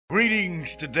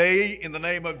Greetings today in the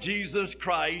name of Jesus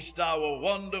Christ, our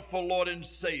wonderful Lord and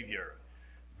Savior.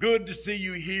 Good to see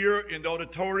you here in the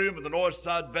auditorium of the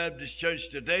Northside Baptist Church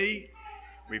today.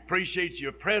 We appreciate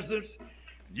your presence.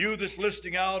 You that's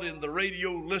listening out in the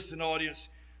radio listen audience,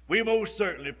 we most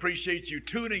certainly appreciate you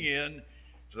tuning in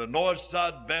to the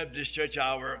Northside Baptist Church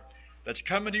Hour that's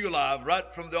coming to you live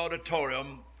right from the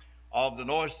auditorium of the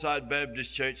Northside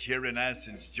Baptist Church here in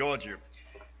Athens, Georgia.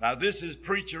 Now, this is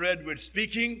Preacher Edward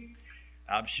speaking.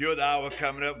 I'm sure the hour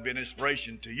coming up will be an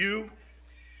inspiration to you.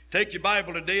 Take your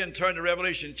Bible today and turn to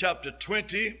Revelation chapter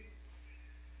 20.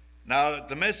 Now,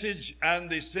 the message and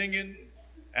the singing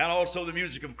and also the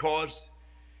music, of course,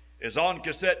 is on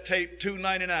cassette tape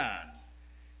 299.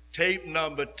 Tape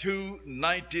number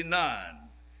 299.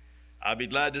 I'll be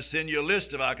glad to send you a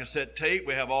list of our cassette tape.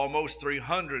 We have almost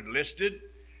 300 listed.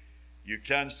 You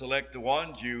can select the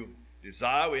ones you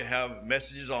desire. We have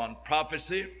messages on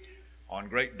prophecy, on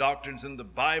great doctrines in the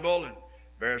Bible, and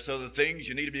various other things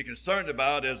you need to be concerned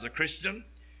about as a Christian.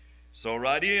 So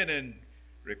write in and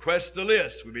request the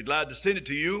list. We'd be glad to send it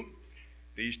to you.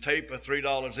 These tapes are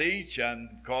 $3 each, and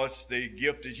of course the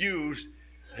gift is used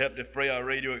to help defray our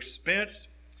radio expense.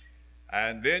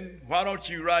 And then why don't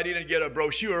you write in and get a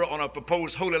brochure on a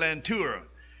proposed Holy Land tour?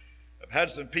 I've had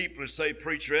some people who say,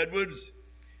 Preacher Edwards,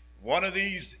 one of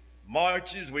these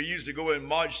marches, we usually go and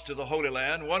march to the Holy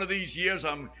Land. One of these years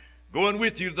I'm going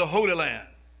with you to the Holy Land.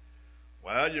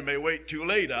 Well, you may wait too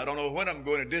late. I don't know when I'm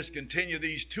going to discontinue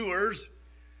these tours,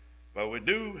 but we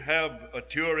do have a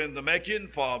tour in the making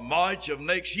for March of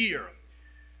next year.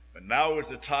 But now is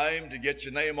the time to get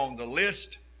your name on the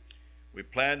list. We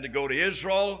plan to go to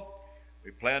Israel.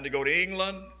 We plan to go to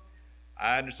England.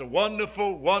 And it's a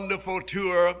wonderful, wonderful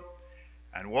tour,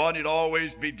 and one you'd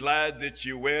always be glad that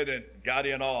you went and got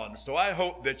in on. So I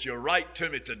hope that you'll write to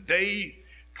me today,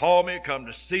 call me, come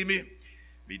to see me.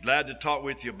 Be glad to talk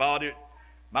with you about it.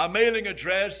 My mailing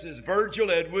address is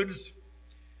Virgil Edwards,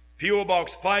 P.O.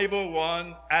 Box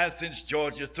 501, Athens,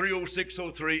 Georgia,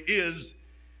 30603 is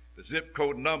the zip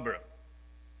code number.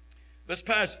 This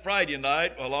past Friday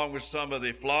night, along with some of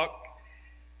the flock,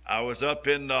 I was up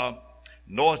in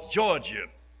North Georgia,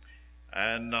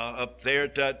 and up there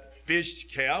at that fish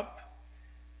camp,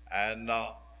 and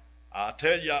I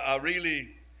tell you, I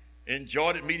really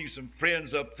enjoyed it, meeting some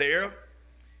friends up there.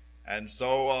 And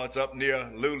so it's up near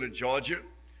Lula, Georgia,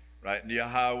 right near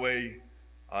Highway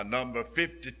number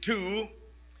 52,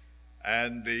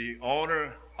 and the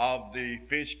owner of the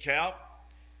fish camp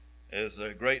is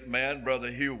a great man,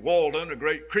 Brother Hugh Walden, a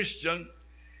great Christian,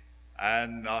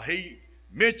 and he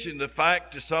mentioned the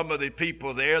fact to some of the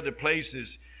people there, the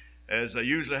places as they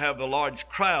usually have a large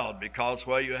crowd, because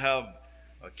where you have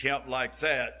a camp like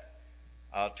that,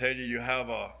 I'll tell you, you have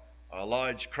a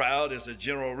large crowd as a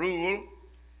general rule.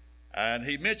 And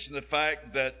he mentioned the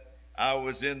fact that I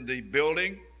was in the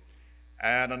building,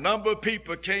 and a number of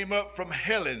people came up from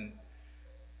Helen.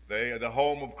 The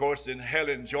home, of course, in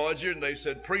Helen, Georgia, and they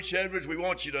said, Preacher Edwards, we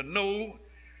want you to know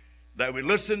that we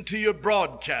listen to your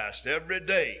broadcast every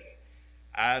day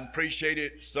and appreciate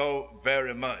it so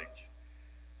very much.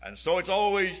 And so it's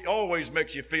always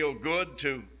makes you feel good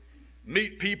to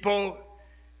meet people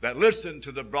that listen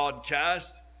to the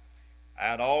broadcast,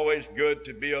 and always good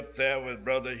to be up there with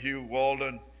Brother Hugh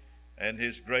Walden and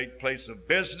his great place of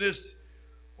business,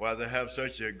 where they have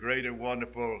such a great and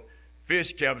wonderful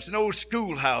fish camp. It's an old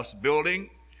schoolhouse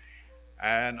building,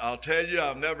 and I'll tell you,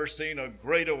 I've never seen a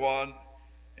greater one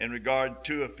in regard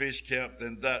to a fish camp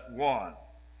than that one.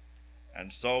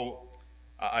 And so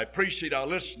I appreciate our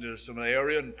listeners from the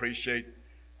area, and appreciate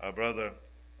Brother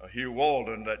Hugh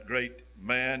Walden, that great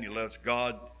man. He loves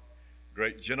God,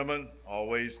 great gentleman,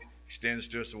 always extends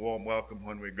to us a warm welcome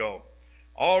when we go.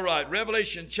 All right,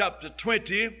 Revelation chapter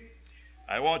 20.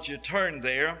 I want you to turn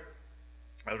there.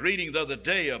 I was reading the other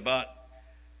day about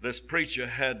this preacher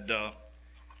had a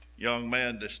young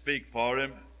man to speak for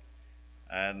him,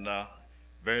 and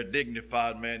very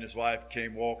dignified man. His wife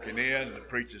came walking in, and the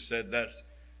preacher said, That's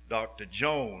Dr.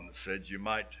 Jones. Said you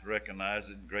might recognize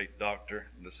it, great doctor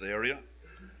in this area.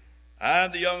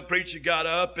 And the young preacher got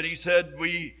up and he said,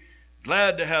 We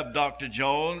glad to have Dr.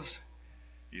 Jones.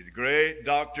 He's a great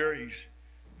doctor. He's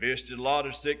visited a lot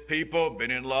of sick people, been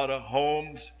in a lot of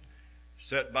homes,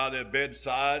 sat by their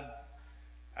bedside.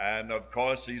 And of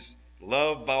course, he's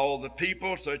loved by all the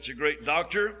people, such a great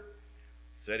doctor.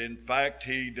 Said, in fact,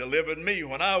 he delivered me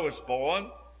when I was born.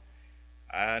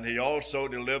 And he also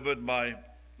delivered my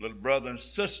little brother and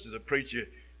sister. The preacher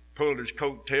pulled his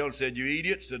coattail and said, You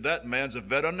idiot. Said, that man's a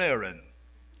veterinarian.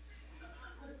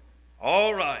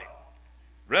 All right.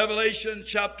 Revelation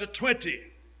chapter 20,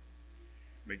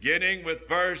 beginning with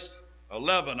verse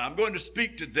 11. I'm going to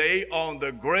speak today on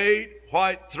the great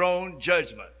white throne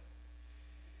judgment.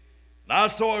 And I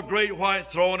saw a great white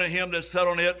throne and him that sat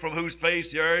on it, from whose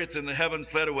face the earth and the heavens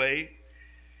fled away.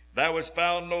 There was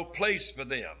found no place for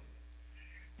them.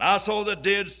 And I saw the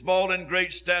dead, small and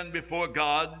great, stand before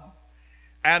God.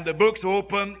 And the books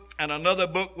opened, and another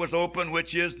book was opened,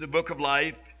 which is the book of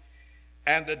life.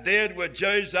 And the dead were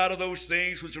judged out of those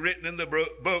things which were written in the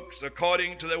books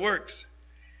according to their works.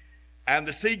 And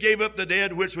the sea gave up the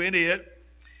dead which were in it,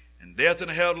 and death and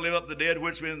hell delivered up the dead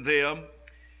which were in them.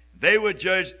 They were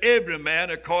judged every man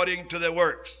according to their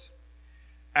works.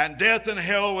 And death and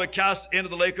hell were cast into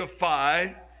the lake of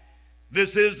fire.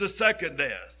 This is the second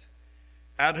death.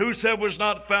 And whosoever was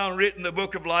not found written in the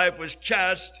book of life was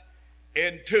cast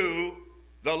into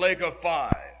the lake of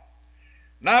fire.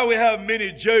 Now we have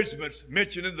many judgments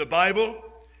mentioned in the Bible.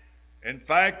 In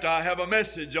fact, I have a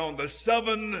message on the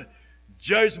 7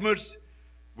 judgments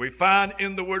we find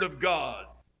in the Word of God.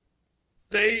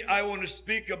 Today I want to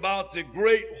speak about the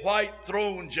great white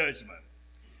throne judgment.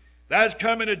 There's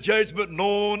coming a judgment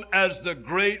known as the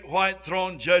great white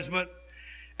throne judgment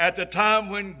at the time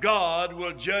when God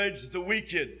will judge the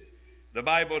wicked, the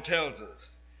Bible tells us.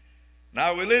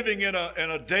 Now we're living in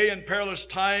a day in perilous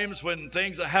times when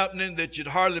things are happening that you'd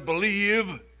hardly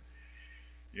believe.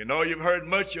 You know, you've heard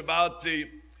much about the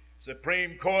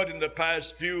Supreme Court in the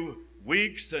past few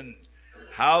weeks and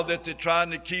how that they're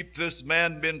trying to keep this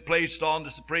man being placed on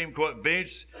the Supreme Court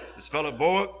bench, this fellow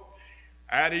Bullock,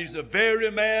 and he's the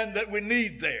very man that we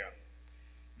need there.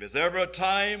 If there's ever a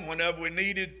time whenever we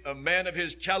needed a man of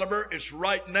his caliber, it's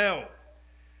right now.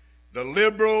 The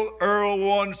liberal Earl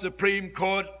Warren Supreme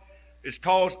Court has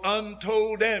caused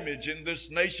untold damage in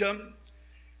this nation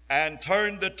and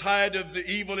turned the tide of the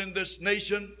evil in this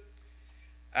nation,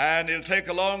 and it'll take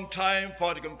a long time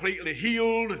for it to completely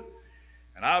heal.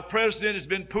 And our president has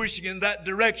been pushing in that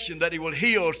direction, that he will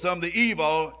heal some of the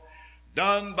evil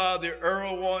done by the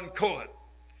Earl Warren Court.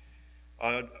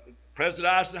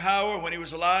 President Eisenhower, when he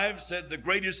was alive, said the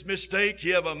greatest mistake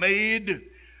he ever made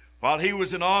while he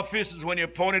was in office is when he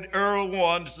appointed Earl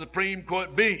Warren to the Supreme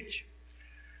Court bench.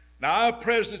 Now, our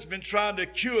president's been trying to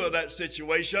cure that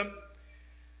situation,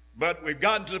 but we've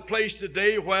gotten to the place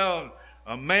today where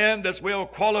a man that's well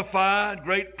qualified,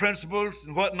 great principles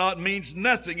and whatnot, means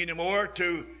nothing anymore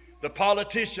to the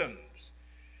politicians.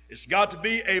 It's got to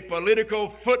be a political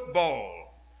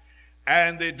football.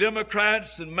 And the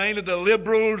Democrats and mainly the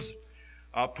liberals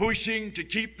are pushing to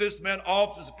keep this man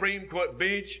off the Supreme Court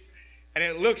bench, and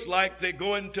it looks like they're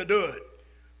going to do it,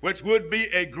 which would be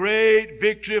a great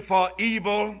victory for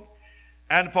evil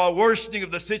and for worsening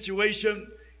of the situation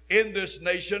in this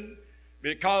nation,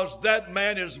 because that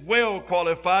man is well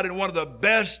qualified and one of the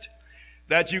best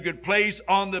that you could place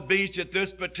on the bench at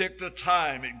this particular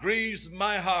time. It grieves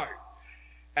my heart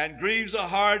and grieves the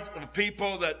hearts of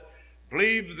people that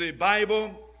believe the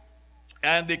Bible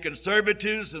and the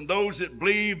conservatives and those that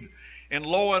believe in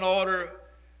law and order,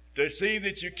 to see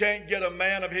that you can't get a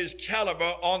man of his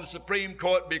caliber on the Supreme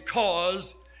Court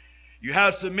because you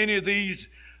have so many of these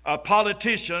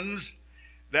politicians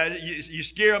that you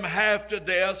scare them half to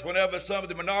death whenever some of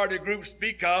the minority groups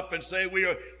speak up and say we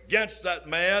are against that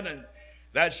man, and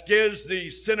that scares the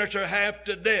senator half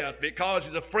to death because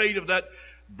he's afraid of that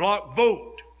block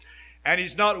vote, and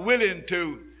he's not willing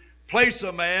to place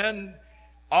a man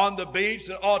on the bench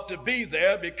that ought to be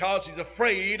there because he's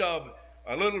afraid of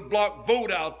a little block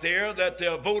vote out there that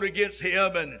they'll vote against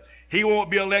him and he won't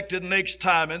be elected next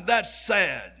time. And that's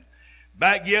sad.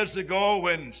 Back years ago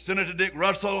when Senator Dick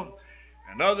Russell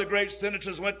and other great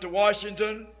senators went to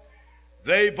Washington,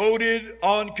 they voted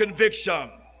on conviction.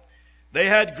 They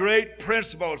had great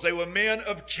principles. They were men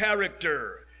of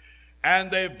character, and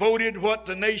they voted what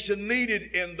the nation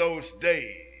needed in those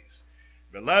days.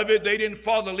 Beloved, they didn't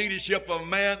follow the leadership of a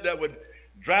man that would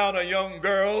drown a young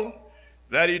girl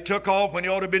that he took off when he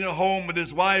ought to have been at home with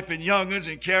his wife and young'uns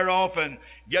and carry off and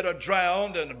get her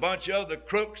drowned, and a bunch of other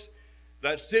crooks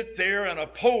that sit there and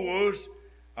oppose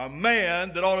a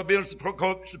man that ought to be on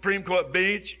the Supreme Court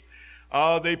bench.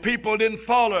 The people didn't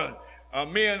follow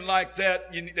men like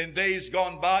that in days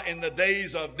gone by, in the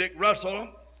days of Dick Russell.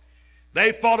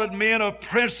 They followed men of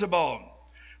principle,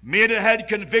 men that had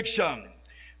conviction,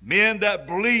 men that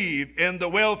believed in the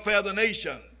welfare of the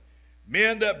nation,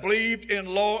 men that believed in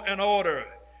law and order.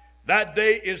 That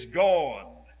day is gone.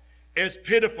 It's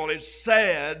pitiful. It's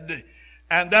sad.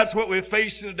 And that's what we're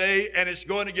facing today, and it's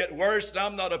going to get worse. And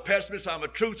I'm not a pessimist. I'm a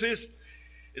truthist.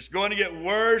 It's going to get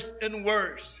worse and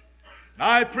worse. And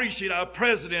I appreciate our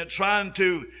president trying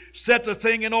to set the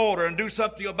thing in order and do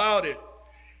something about it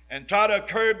and try to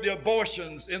curb the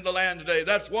abortions in the land today.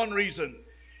 That's one reason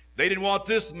They didn't want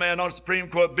this man on the Supreme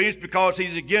Court bench because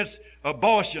he's against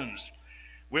abortions.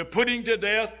 We're putting to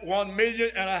death 1.5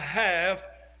 million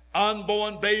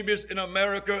unborn babies in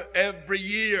America every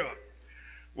year.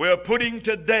 We're putting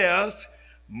to death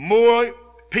more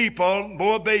people,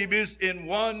 more babies in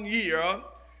 1 year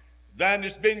than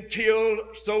has been killed,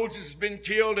 soldiers has been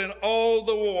killed in all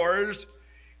the wars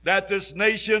that this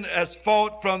nation has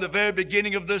fought from the very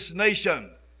beginning of this nation.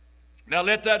 Now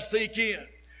let that sink in.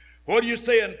 What are you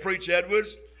saying, Preacher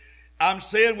Edwards? I'm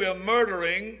saying we're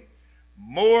murdering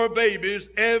more babies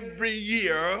every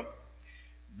year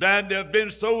than there have been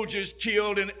soldiers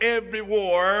killed in every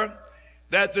war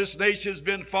that this nation has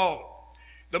been fought.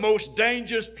 The most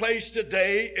dangerous place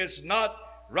today is not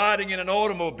riding in an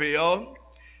automobile.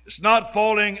 It's not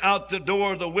falling out the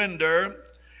door of the window.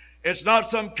 It's not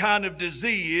some kind of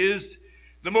disease.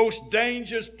 The most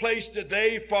dangerous place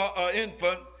today for an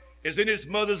infant is in its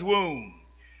mother's womb.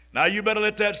 Now you better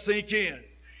let that sink in.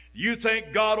 You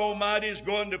think God Almighty is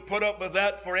going to put up with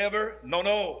that forever? No,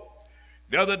 no.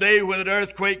 The other day when an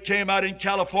earthquake came out in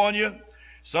California,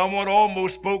 someone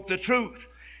almost spoke the truth.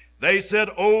 They said,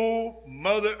 oh,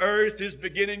 Mother Earth is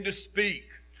beginning to speak.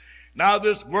 Now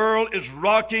this world is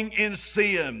rocking in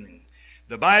sin.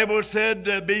 The Bible said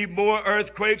there'd be more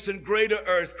earthquakes and greater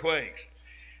earthquakes.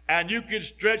 And you could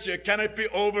stretch a canopy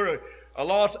over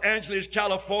Los Angeles,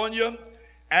 California,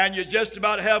 and you just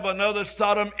about have another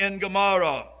Sodom and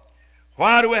Gomorrah.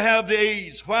 Why do we have the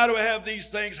AIDS? Why do we have these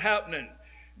things happening?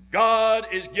 God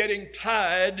is getting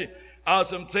tired of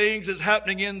some things that's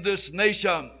happening in this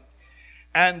nation.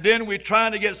 And then we're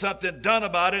trying to get something done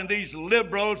about it, and these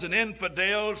liberals and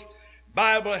infidels,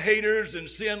 Bible haters and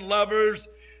sin lovers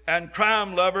and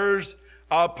crime lovers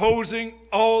are opposing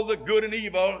all the good and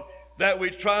evil that we're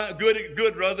trying,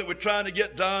 that we're trying to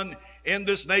get done in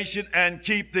this nation and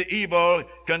keep the evil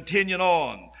continuing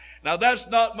on. Now that's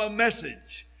not my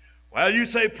message. Well, you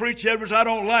say, Preach Edwards, I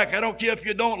don't like it. I don't care if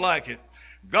you don't like it.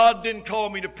 God didn't call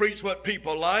me to preach what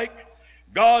people like.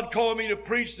 God called me to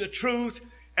preach the truth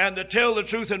and to tell the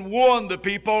truth and warn the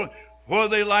people whether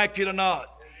they like it or not.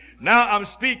 Now I'm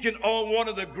speaking on one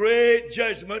of the great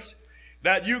judgments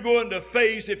that you're going to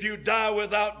face if you die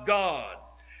without God.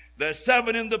 There's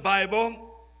 7 in the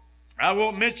Bible. I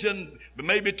won't mention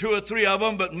maybe 2 or 3 of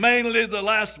them, but mainly the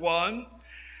last one.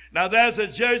 Now there's a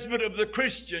judgment of the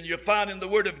Christian you find in the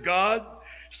Word of God.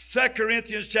 2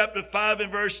 Corinthians chapter 5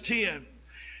 and verse 10.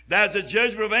 There's a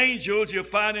judgment of angels you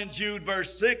find in Jude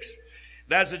verse 6.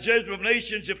 There's a judgment of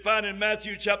nations you find in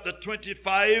Matthew chapter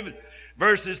 25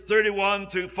 verses 31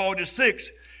 through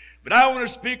 46. But I want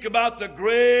to speak about the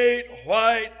great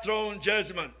white throne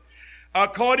judgment.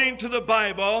 According to the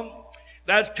Bible,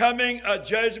 there's coming a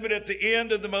judgment at the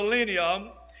end of the millennium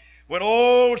when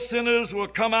all sinners will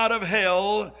come out of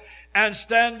hell and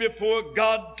stand before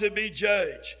God to be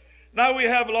judged. Now we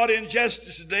have a lot of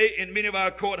injustice today in many of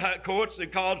our courts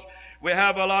because we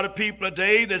have a lot of people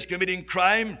today that's committing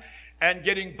crime and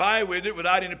getting by with it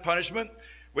without any punishment.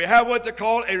 We have what they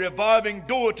call a revolving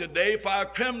door today for our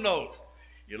criminals.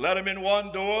 You let them in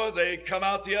one door, they come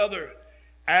out the other.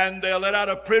 And they're let out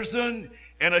of prison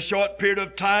in a short period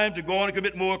of time to go on and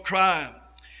commit more crime.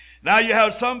 Now you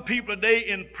have some people today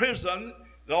in prison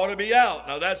that ought to be out.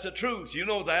 Now that's the truth, you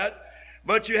know that.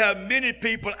 But you have many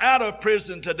people out of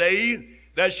prison today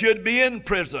that should be in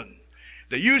prison.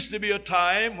 There used to be a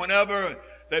time whenever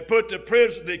they put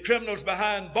the criminals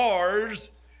behind bars,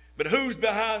 but who's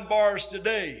behind bars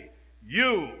today?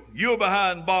 You're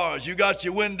behind bars. You got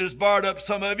your windows barred up,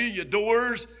 some of you, your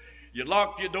doors, you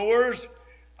locked your doors.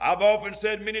 I've often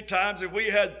said many times if we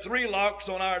had 3 locks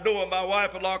on our door, my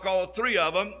wife would lock all 3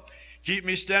 of them, keep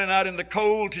me standing out in the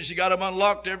cold till she got them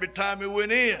unlocked every time we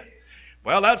went in.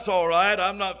 Well, that's all right.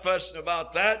 I'm not fussing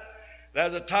about that.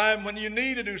 There's a time when you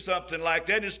need to do something like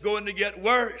that. It's going to get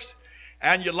worse.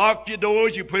 And you lock your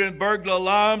doors, you put in burglar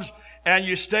alarms, and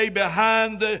you stay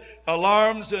behind the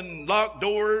alarms and locked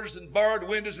doors and barred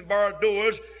windows and barred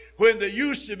doors when there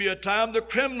used to be a time the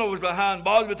criminal was behind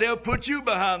bars, but they'll put you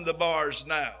behind the bars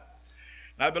now.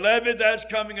 Now, beloved, that's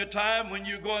coming a time when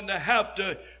you're going to have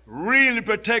to really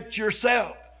protect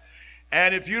yourself.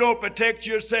 And if you don't protect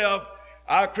yourself,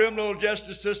 our criminal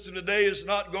justice system today is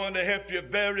not going to help you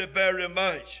very, very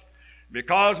much.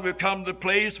 Because we've come to the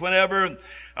place whenever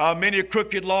many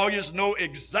crooked lawyers know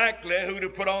exactly who to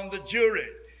put on the jury.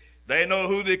 They know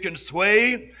who they can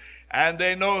sway, and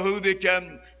they know who they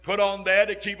can put on there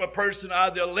to keep a person out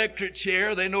of the electric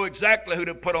chair. They know exactly who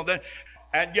to put on there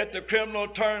and get the criminal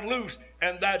turned loose.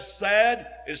 And that's sad.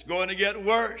 It's going to get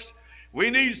worse. We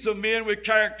need some men with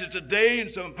character today and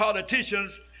some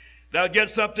politicians that'll get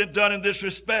something done in this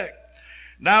respect.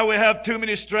 Now we have too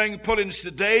many string pullings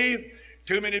today,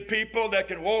 too many people that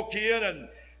can walk in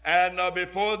and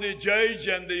before the judge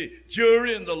and the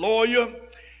jury and the lawyer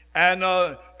and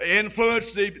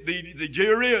influence the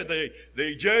jury or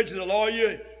the judge and the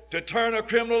lawyer to turn a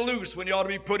criminal loose when he ought to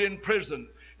be put in prison.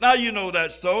 Now you know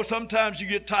that's so. Sometimes you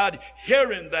get tired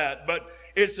hearing that, but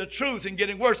it's the truth and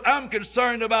getting worse. I'm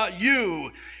concerned about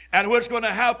you and what's going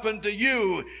to happen to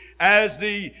you as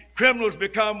the criminals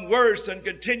become worse and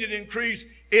continue to increase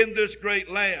in this great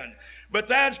land. But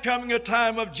that's coming a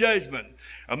time of judgment.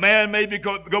 A man may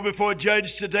go before a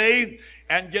judge today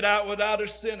and get out without a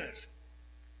sentence.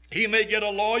 He may get a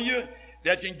lawyer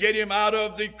that can get him out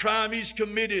of the crime he's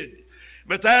committed.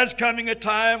 But there's coming a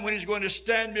time when he's going to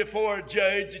stand before a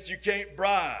judge that you can't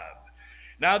bribe.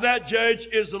 Now that judge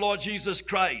is the Lord Jesus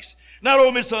Christ. Now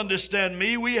don't misunderstand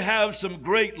me. We have some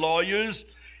great lawyers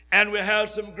and we have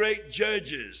some great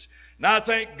judges. Now I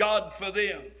thank God for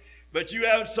them. But you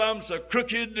have some so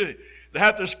crooked they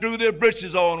have to screw their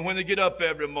britches on when they get up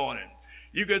every morning.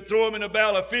 You could throw them in a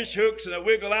barrel of fish hooks and they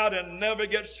wiggle out and never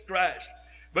get scratched.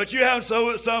 But you have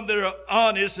some that are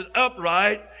honest and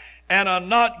upright and are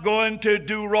not going to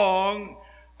do wrong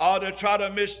or to try to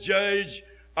misjudge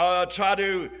or try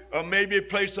to maybe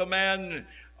place a man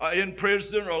in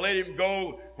prison or let him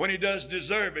go when he does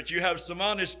deserve it. You have some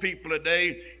honest people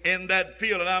today in that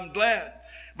field, and I'm glad.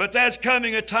 But that's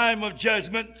coming a time of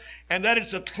judgment, and that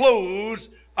is the close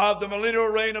of the millennial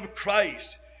reign of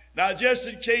Christ. Now, just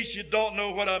in case you don't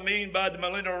know what I mean by the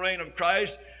millennial reign of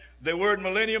Christ, the word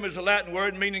millennium is a Latin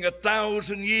word meaning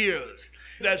 1,000 years.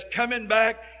 That's coming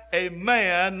back a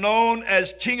man known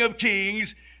as King of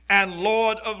Kings and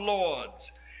Lord of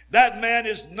Lords. That man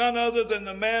is none other than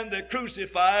the man they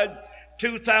crucified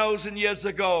 2,000 years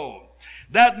ago.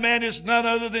 That man is none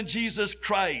other than Jesus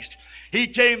Christ. He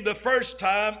came the first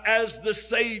time as the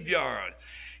Savior.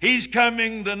 He's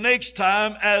coming the next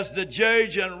time as the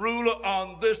judge and ruler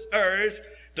on this earth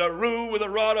to rule with a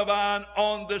rod of iron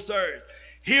on this earth.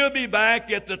 He'll be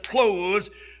back at the close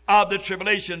of the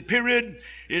tribulation period.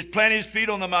 He's planting his feet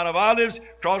on the Mount of Olives,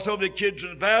 cross over the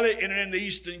Kidron Valley, enter in the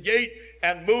eastern gate,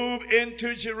 and move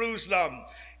into Jerusalem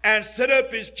and set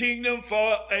up his kingdom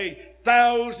for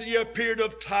 1,000-year period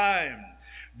of time.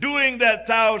 During that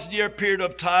 1,000-year period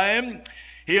of time,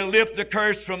 he'll lift the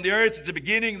curse from the earth at the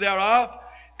beginning thereof,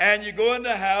 and you're going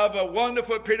to have a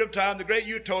wonderful period of time, the great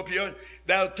utopia,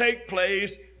 that'll take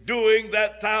place during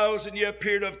that 1,000-year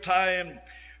period of time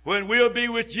when we'll be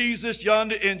with Jesus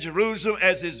yonder in Jerusalem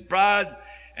as his bride,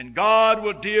 and God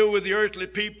will deal with the earthly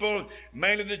people,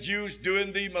 mainly the Jews,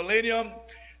 during the millennium.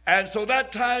 And so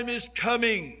that time is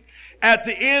coming. At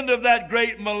the end of that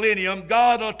great millennium,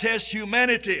 God will test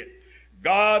humanity.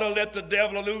 God will let the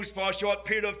devil loose for a short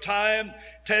period of time,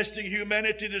 testing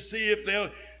humanity to see if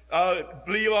they'll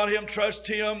believe on him, trust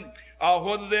him, or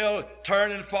whether they'll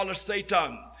turn and follow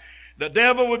Satan. The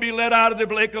devil will be let out of the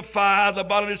lake of fire, the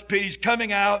bottomless pit. He's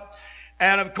coming out.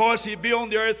 And of course, he'll be on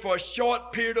the earth for a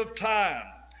short period of time.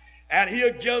 And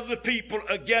he'll gather the people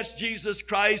against Jesus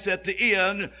Christ at the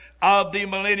end of the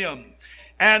millennium.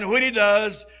 And when he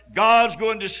does, God's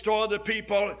going to destroy the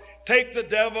people, take the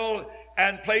devil,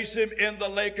 and place him in the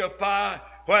lake of fire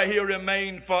where he'll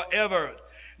remain forever.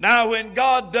 Now, when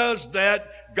God does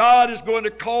that, God is going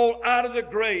to call out of the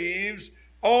graves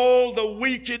all the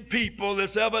wicked people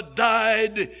that's ever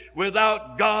died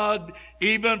without God,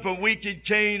 even from wicked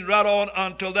Cain right on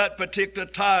until that particular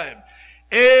time.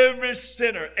 Every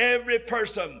sinner, every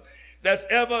person that's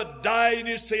ever died in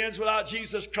his sins without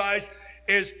Jesus Christ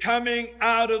is coming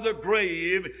out of the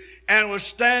grave and will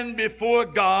stand before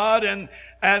God, and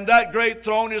that great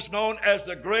throne is known as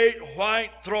the Great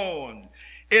White Throne.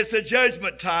 It's a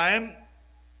judgment time,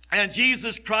 and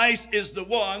Jesus Christ is the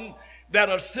one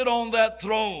that'll sit on that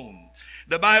throne.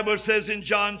 The Bible says in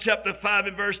John chapter 5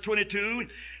 and verse 22,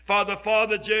 "For the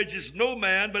Father judges no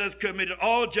man, but hath committed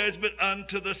all judgment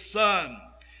unto the Son."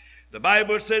 The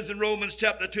Bible says in Romans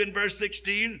chapter 2 and verse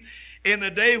 16, "In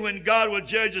the day when God will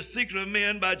judge the secret of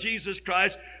men by Jesus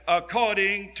Christ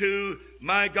according to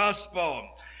my gospel."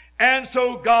 And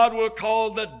so God will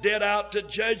call the dead out to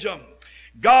judge them.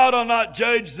 God will not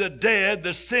judge the dead,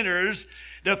 the sinners,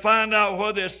 to find out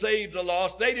whether they're saved or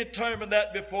lost. They determine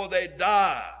that before they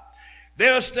die.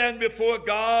 They'll stand before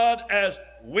God as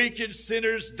wicked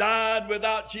sinners died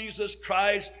without Jesus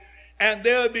Christ, and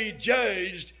they'll be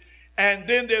judged, and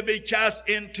then they'll be cast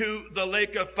into the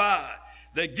lake of fire.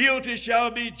 The guilty shall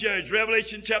be judged.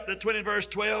 Revelation chapter 20 verse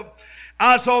 12.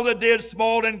 "I saw the dead,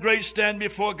 small and great, stand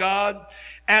before God,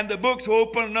 and the books were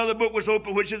open. Another book was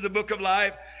open, which is the book of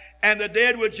life. And the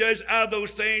dead were judged out of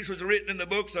those things which were written in the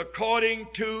books according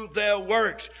to their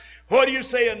works. What are you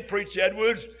saying, Preacher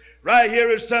Edwards? Right here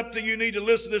is something you need to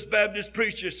listen to this Baptist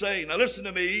preacher say. Now listen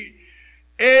to me.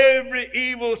 Every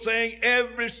evil thing,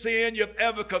 every sin you've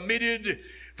ever committed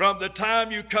from the time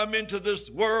you come into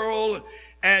this world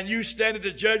and you stand at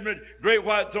the judgment, great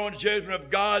white throne judgment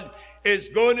of God, is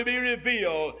going to be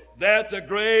revealed at the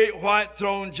great white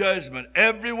throne judgment.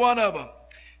 Every one of them.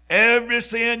 Every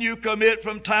sin you commit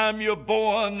from time you're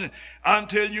born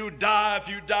until you die, if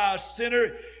you die a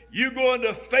sinner, you're going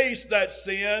to face that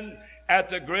sin at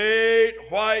the great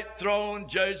white throne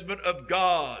judgment of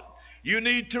God. You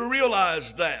need to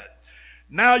realize that.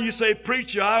 Now you say,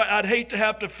 Preacher, I'd hate to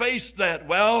have to face that.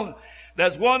 Well,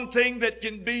 there's one thing that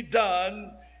can be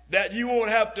done that you won't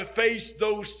have to face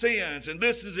those sins. And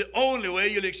this is the only way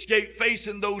you'll escape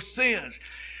facing those sins.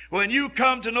 When you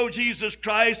come to know Jesus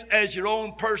Christ as your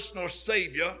own personal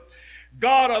Savior,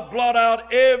 God will blot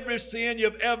out every sin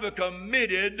you've ever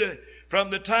committed from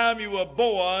the time you were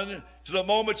born to the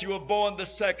moment you were born the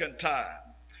second time.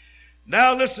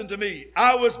 Now listen to me.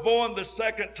 I was born the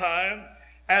second time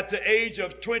at the age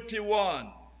of 21.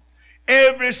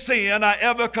 Every sin I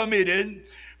ever committed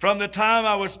from the time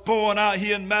I was born out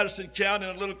here in Madison County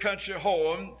in a little country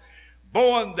home,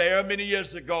 born there many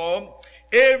years ago,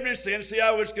 every sin, see,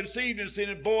 I was conceived in sin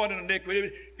and born in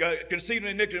iniquity, conceived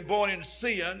in iniquity and born in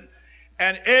sin,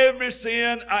 and every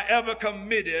sin I ever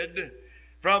committed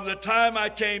from the time I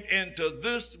came into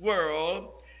this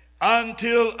world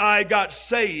until I got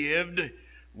saved,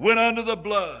 went under the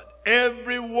blood.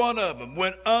 Every one of them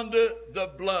went under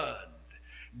the blood.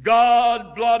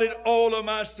 God blotted all of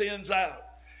my sins out.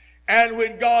 And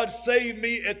when God saved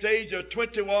me at the age of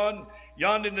 21,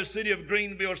 yonder in the city of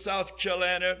Greenville, South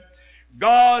Carolina,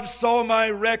 God saw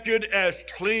my record as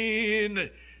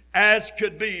clean as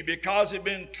could be because it had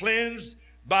been cleansed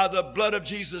by the blood of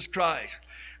Jesus Christ.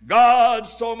 God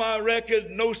saw my record,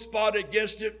 no spot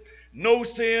against it. No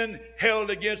sin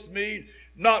held against me.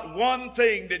 Not one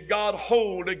thing did God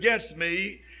hold against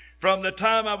me from the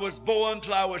time I was born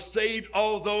till I was saved,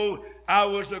 although I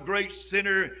was a great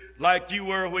sinner like you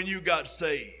were when you got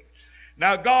saved.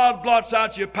 Now, God blots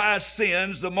out your past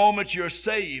sins the moment you're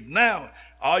saved. Now,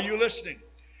 are you listening?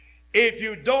 If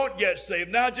you don't get saved,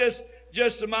 now just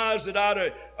surmise that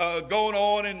I'd have gone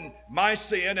on in my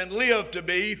sin and lived to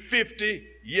be 50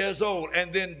 years old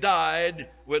and then died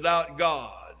without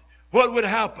God. What would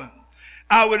happen?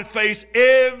 I would face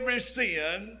every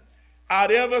sin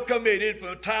I'd ever committed from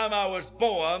the time I was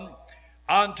born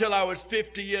until I was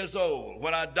 50 years old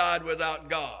when I died without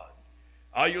God.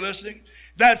 Are you listening?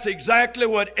 That's exactly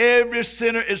what every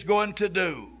sinner is going to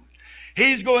do.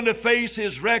 He's going to face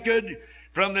his record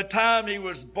from the time he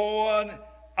was born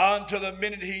until the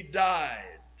minute he died.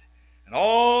 And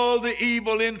all the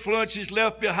evil influences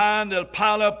left behind, they'll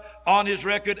pile up on his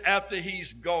record after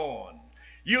he's gone.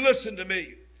 You listen to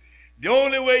me. The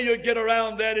only way you'll get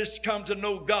around that is to come to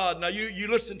know God. Now you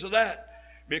listen to that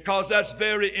because that's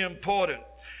very important.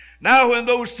 Now when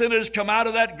those sinners come out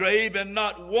of that grave, and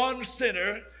not one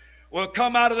sinner will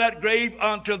come out of that grave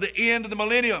until the end of the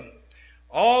millennium.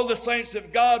 All the saints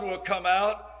of God will come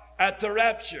out at the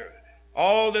rapture.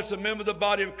 All that's a member of the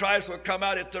body of Christ will come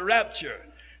out at the rapture.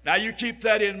 Now you keep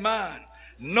that in mind.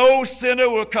 No sinner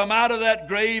will come out of that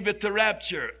grave at the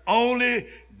rapture. Only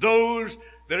those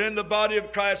that are in the body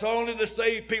of Christ, only the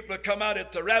saved people will come out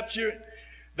at the rapture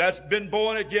that's been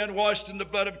born again, washed in the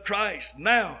blood of Christ.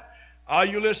 Now, are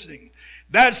you listening?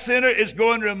 That sinner is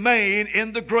going to remain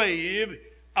in the grave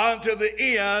until the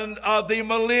end of the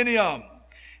millennium.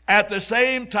 At the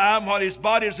same time, while his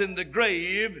body is in the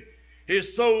grave,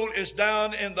 his soul is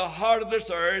down in the heart of this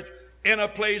earth in a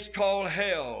place called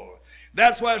hell.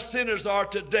 That's why sinners are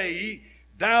today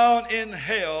down in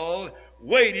hell,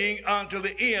 waiting until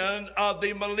the end of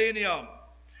the millennium.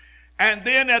 And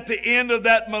then at the end of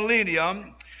that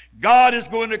millennium, God is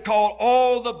going to call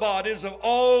all the bodies of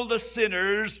all the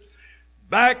sinners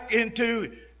back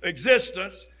into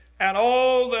existence, and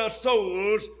all their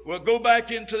souls will go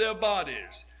back into their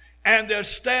bodies. And they'll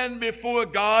stand before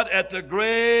God at the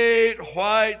great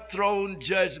white throne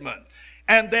judgment.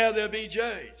 And there they'll be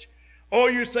judged. Oh,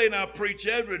 you say, now, Preacher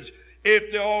Edwards,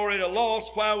 if they're already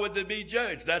lost, why would they be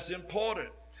judged? That's important.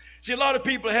 See, a lot of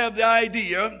people have the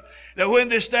idea that when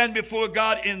they stand before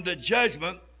God in the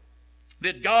judgment,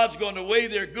 that God's going to weigh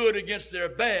their good against their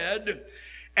bad.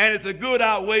 And if the good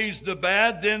outweighs the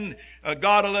bad, then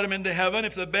God will let them into heaven.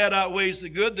 If the bad outweighs the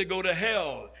good, they go to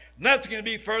hell. Nothing can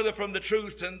be further from the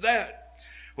truth than that.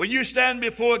 When you stand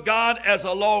before God as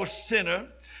a lost sinner,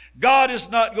 God is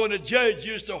not going to judge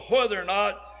you as to whether or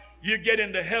not you get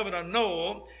into heaven or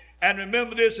no. And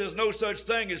remember this, there's no such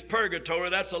thing as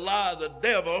purgatory. That's a lie of the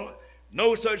devil.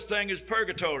 No such thing as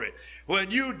purgatory.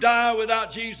 When you die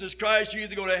without Jesus Christ, you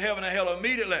either go to heaven or hell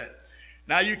immediately.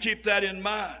 Now you keep that in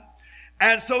mind.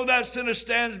 And so that sinner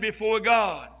stands before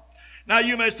God. Now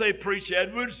you may say, Preach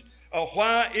Edwards,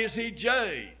 why is he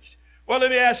judged? Well,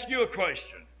 let me ask you a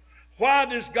question. Why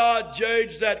does God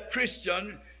judge that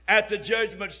Christian at the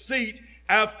judgment seat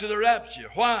after the rapture?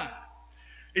 Why?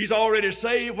 He's already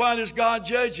saved. Why does God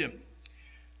judge him?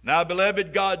 Now,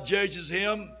 beloved, God judges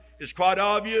him. It's quite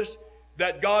obvious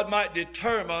that God might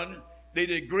determine the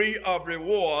degree of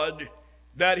reward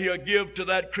that he'll give to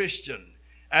that Christian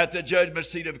at the judgment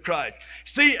seat of Christ.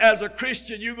 See, as a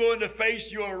Christian, you're going to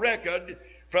face your record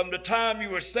from the time you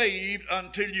were saved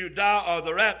until you die or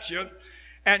the rapture,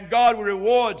 and God will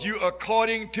reward you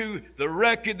according to the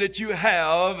record that you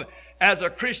have as a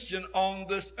Christian on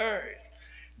this earth.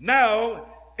 Now,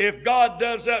 if God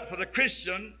does that for the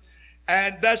Christian,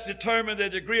 and that's determined the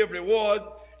degree of reward,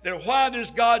 then why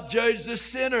does God judge the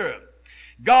sinner?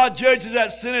 God judges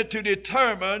that sinner to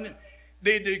determine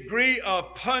the degree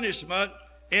of punishment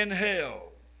in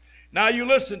hell. Now you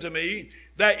listen to me.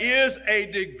 There is a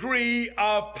degree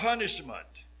of punishment.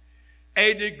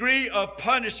 A degree of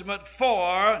punishment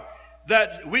for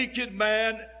that wicked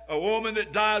man, a woman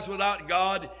that dies without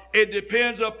God. It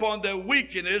depends upon their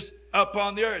wickedness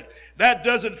upon the earth. That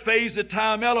doesn't phase the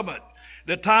time element.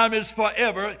 The time is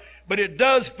forever, but it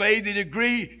does phase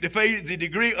the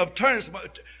degree of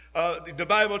punishment. The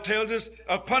Bible tells us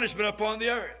of punishment upon the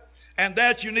earth. And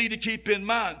that you need to keep in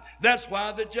mind. That's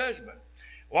why the judgment.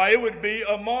 Why, it would be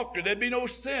a mockery. There'd be no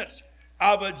sense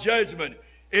of a judgment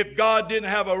if God didn't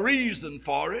have a reason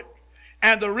for it.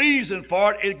 And the reason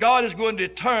for it is God is going to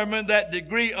determine that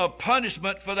degree of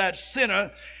punishment for that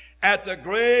sinner at the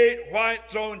great white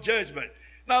throne judgment.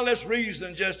 Now let's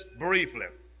reason just briefly.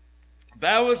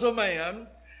 There was a man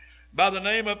by the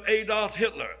name of Adolf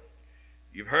Hitler.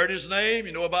 You've heard his name,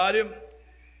 you know about him.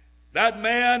 That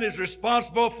man is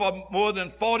responsible for more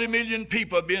than 40 million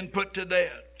people being put to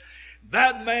death.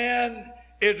 That man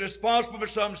is responsible for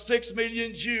some 6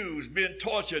 million Jews being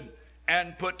tortured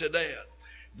and put to death.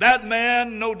 That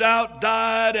man, no doubt,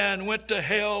 died and went to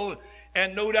hell,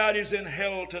 and no doubt is in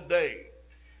hell today.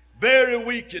 Very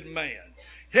wicked man.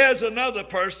 Here's another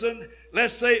person,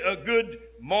 let's say a good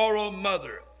moral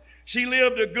mother. She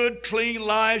lived a good, clean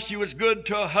life. She was good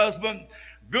to her husband,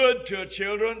 good to her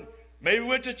children, maybe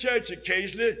went to church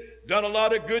occasionally, done a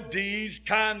lot of good deeds,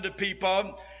 kind to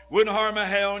people, wouldn't harm a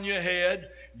hair on your head,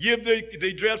 give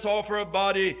the dress off her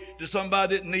body to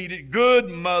somebody that needed. Good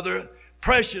mother,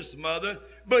 precious mother,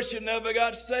 but she never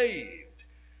got saved.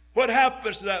 What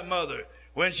happens to that mother?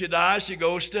 When she dies, she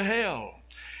goes to hell.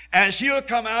 And she'll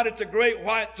come out at the great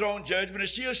white throne judgment, and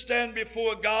she'll stand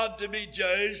before God to be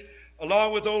judged,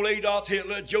 along with old Adolf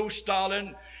Hitler, Joe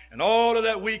Stalin, and all of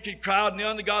that wicked crowd and the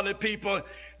ungodly people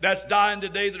that's dying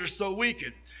today that are so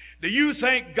wicked. Do you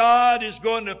think God is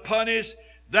going to punish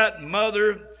that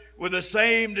mother with the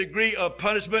same degree of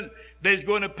punishment that He's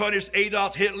going to punish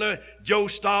Adolf Hitler, Joe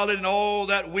Stalin, and all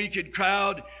that wicked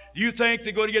crowd? Do you think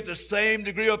they're going to get the same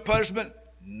degree of punishment?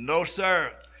 No,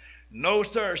 sir. No,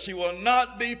 sir. She will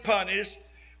not be punished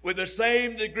with the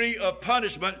same degree of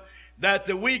punishment that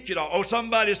the wicked are. Oh,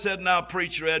 somebody said, now,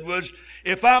 Preacher Edwards,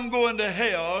 if I'm going to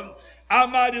hell, I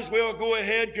might as well go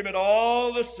ahead and commit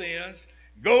all the sins,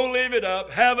 go live it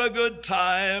up, have a good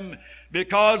time,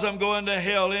 because I'm going to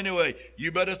hell anyway.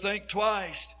 You better think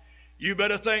twice. You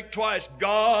better think twice.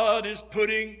 God is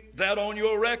putting that on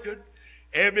your record.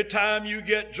 Every time you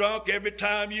get drunk, every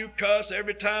time you cuss,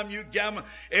 every time you gamble,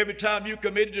 every time you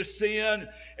committed a sin,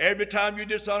 every time you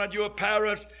dishonored your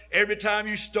parents, every time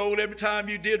you stole, every time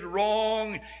you did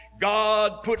wrong,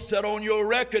 God puts that on your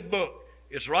record book.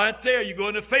 It's right there. You're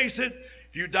going to face it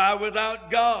if you die without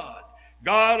God.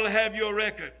 God will have your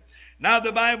record. Now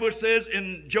the Bible says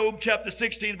in Job chapter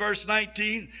 16, verse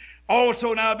 19,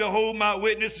 also now behold, my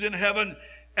witness is in heaven,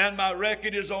 and my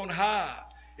record is on high.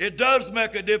 It does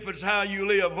make a difference how you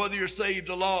live, whether you're saved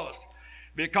or lost,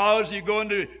 because you're going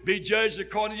to be judged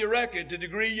according to your record, to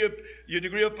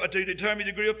determine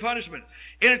your degree of punishment.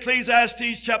 In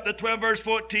Ecclesiastes chapter 12, verse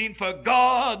 14, for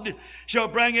God shall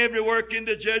bring every work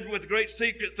into judgment with great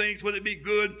secret things, whether it be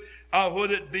good or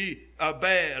whether it be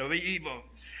bad or be evil.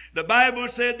 The Bible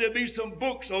said there'll be some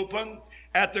books open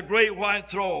at the great white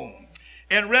throne.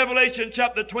 In Revelation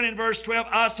chapter 20 and verse 12,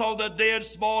 I saw the dead,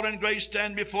 small and great,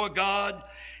 stand before God,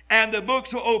 and the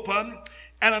books were open,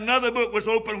 and another book was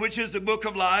open, which is the book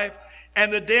of life,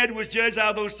 and the dead was judged out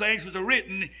of those things which are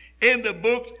written in the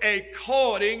books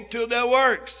according to their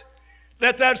works.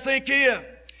 Let that sink in.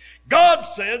 God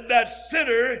said that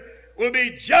sinner will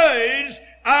be judged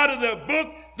out of the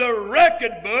book, the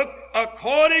record book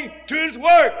according to his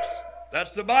works.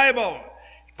 That's the Bible.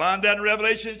 You find that in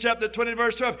Revelation chapter 20,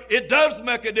 verse 12. It does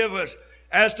make a difference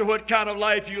as to what kind of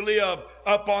life you live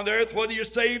up on the earth, whether you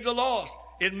save the lost.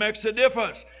 It makes a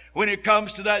difference when it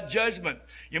comes to that judgment.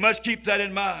 You must keep that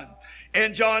in mind.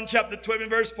 In John chapter 12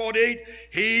 verse 48,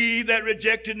 he that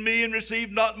rejected me and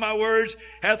received not my words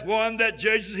hath one that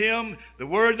judges him. The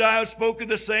word that I have spoken,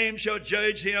 the same shall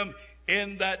judge him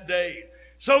in that day.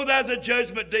 So there's a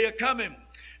judgment day coming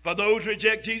for those who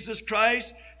reject Jesus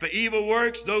Christ, for evil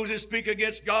works, those who speak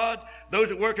against God, those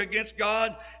that work against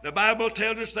God. The Bible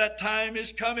tells us that time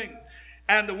is coming.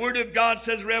 And the Word of God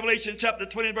says in Revelation chapter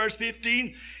 20 verse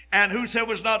 15, and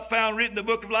whosoever was not found written in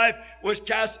the book of life was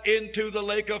cast into the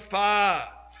lake of fire.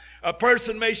 A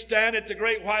person may stand at the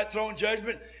great white throne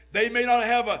judgment. They may not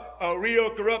have a real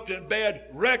corrupt and bad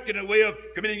record in the way of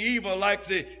committing evil like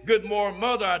the good moral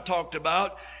mother I talked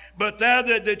about. But there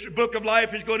the book of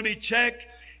life is going to be checked,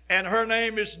 and her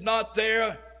name is not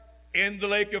there. In the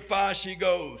lake of fire she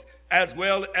goes, as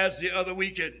well as the other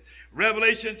wicked.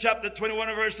 Revelation chapter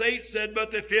 21 verse 8 said,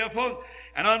 but the fearful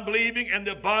and unbelieving and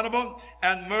the abominable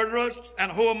and murderers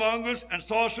and whoremongers and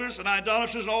sorcerers and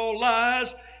idolaters and all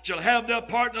lies shall have their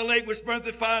part in the lake which burneth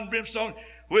with fire and brimstone,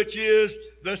 which is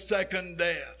the second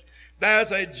death.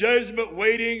 There's a judgment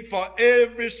waiting for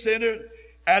every sinner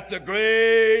at the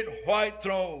great white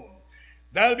throne.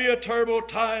 That'll be a terrible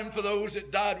time for those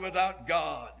that died without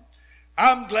God.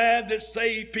 I'm glad that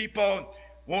saved people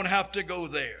won't have to go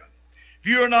there. If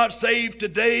you're not saved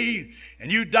today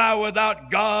and you die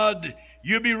without God,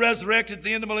 you'll be resurrected at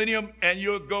the end of the millennium and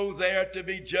you'll go there to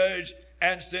be judged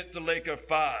and sent to the lake of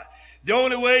fire. The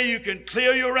only way you can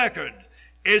clear your record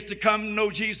is to come to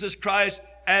know Jesus Christ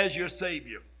as your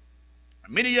Savior.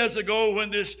 Many years ago,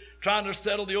 when this trying to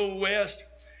settle the Old West,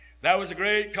 there was a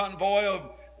great convoy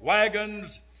of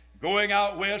wagons going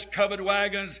out west, covered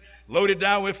wagons, loaded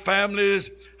down with families,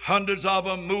 hundreds of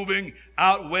them moving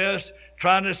out west,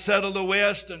 trying to settle the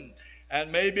West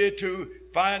and maybe to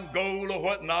find gold or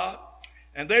whatnot.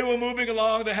 And they were moving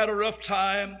along. They had a rough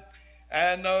time,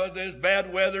 and there's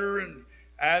bad weather,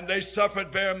 and they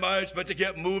suffered very much, but they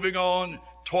kept moving on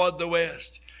toward the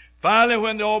west. Finally,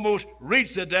 when they almost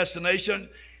reached their destination,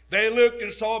 they looked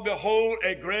and saw, behold,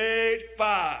 a great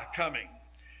fire coming,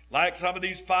 like some of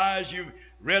these fires you've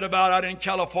read about out in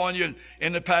California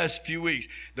in the past few weeks.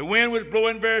 The wind was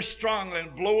blowing very strongly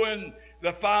and blowing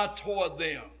the fire toward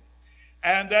them.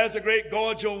 And there's a great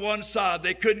gorge on one side.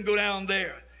 They couldn't go down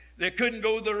there. They couldn't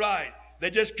go to the right. They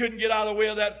just couldn't get out of the way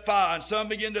of that fire. And some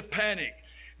began to panic.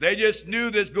 They just knew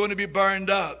this was going to be burned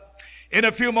up. In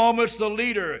a few moments, the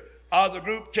leader of the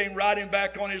group came riding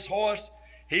back on his horse.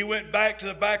 He went back to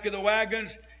the back of the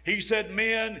wagons. He said,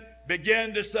 men,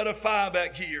 begin to set a fire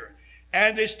back here.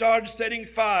 And they started setting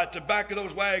fire to the back of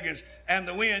those wagons. And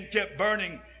the wind kept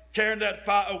burning, carrying that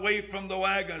fire away from the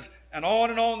wagons. And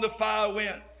on the fire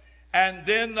went. And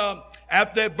then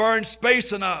after they burned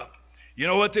space enough, you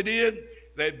know what they did?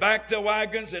 They backed their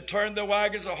wagons. They turned their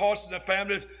wagons, the horses and the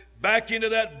families, back into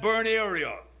that burn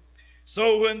area.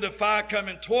 So when the fire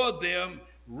coming toward them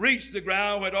reached the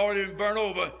ground, had already been burned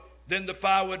over, then the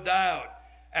fire would die out.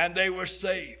 And they were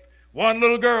safe. One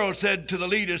little girl said to the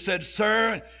leader, said,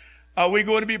 sir, are we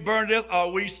going to be burned to death?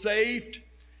 Are we saved?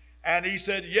 And he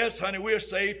said, yes, honey, we're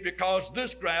safe because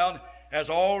this ground has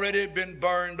already been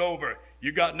burned over.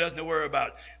 You got nothing to worry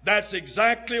about. That's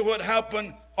exactly what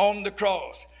happened on the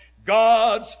cross.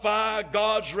 God's fire,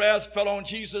 God's wrath fell on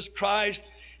Jesus Christ.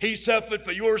 He suffered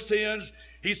for your sins.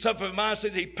 He suffered for my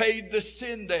sins. He paid the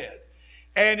sin debt.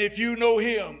 And if you know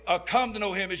Him, or come to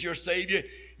know Him as your Savior,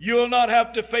 you'll not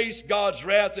have to face God's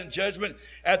wrath and judgment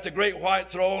at the great white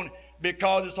throne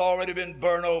because it's already been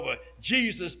burned over.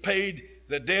 Jesus paid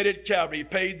the debt at Calvary. He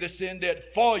paid the sin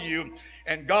debt for you.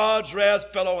 And God's wrath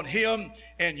fell on Him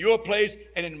in your place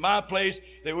and in my place,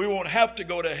 that we won't have to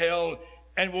go to hell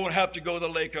and won't have to go to the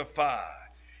lake of fire.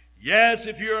 Yes,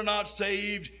 if you're not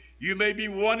saved, you may be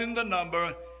one in the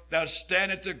number that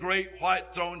stand at the great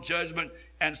white throne judgment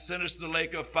and send us to the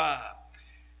lake of fire.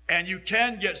 And you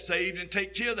can get saved and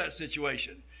take care of that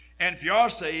situation. And if you are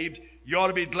saved, you ought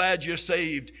to be glad you're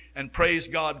saved and praise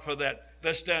God for that.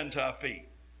 Let's stand to our feet.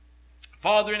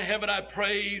 Father in heaven, I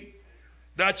pray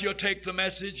that you'll take the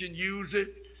message and use it.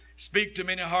 Speak to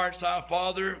many hearts, our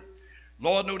Father.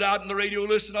 Lord, no doubt in the radio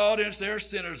listening audience, there are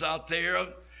sinners out there,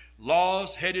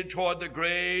 lost, headed toward the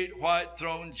great white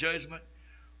throne judgment.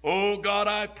 Oh God,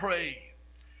 I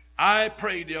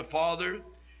pray, dear Father,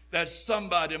 that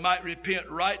somebody might repent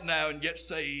right now and get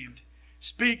saved.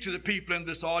 Speak to the people in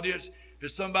this audience. If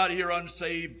there's somebody here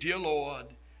unsaved, dear Lord,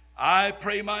 I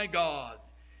pray, my God,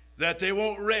 that they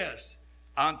won't rest.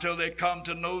 until they come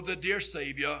to know the dear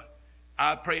Savior.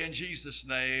 I pray in Jesus'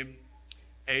 name,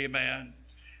 amen.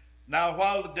 Now,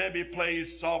 while Debbie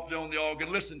plays softly on the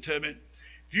organ, listen to me.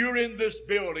 If you're in this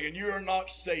building and you're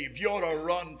not saved, you ought to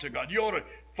run to God. You ought to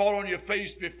fall on your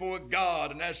face before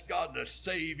God and ask God to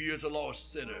save you as a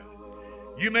lost sinner.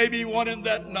 You may be one in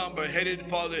that number headed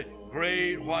for the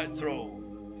great white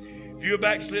throne. If you're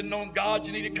backsliding on God,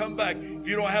 you need to come back. If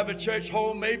you don't have a church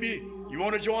home, maybe you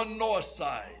want to join the north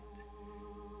side.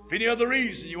 If any other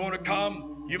reason you want to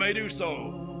come, you may do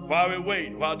so. While we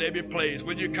wait, while Debbie plays,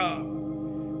 will you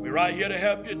come? We're right here to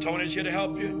help you. Tony's here to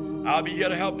help you. I'll be here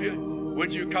to help you.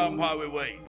 Would you come while we wait?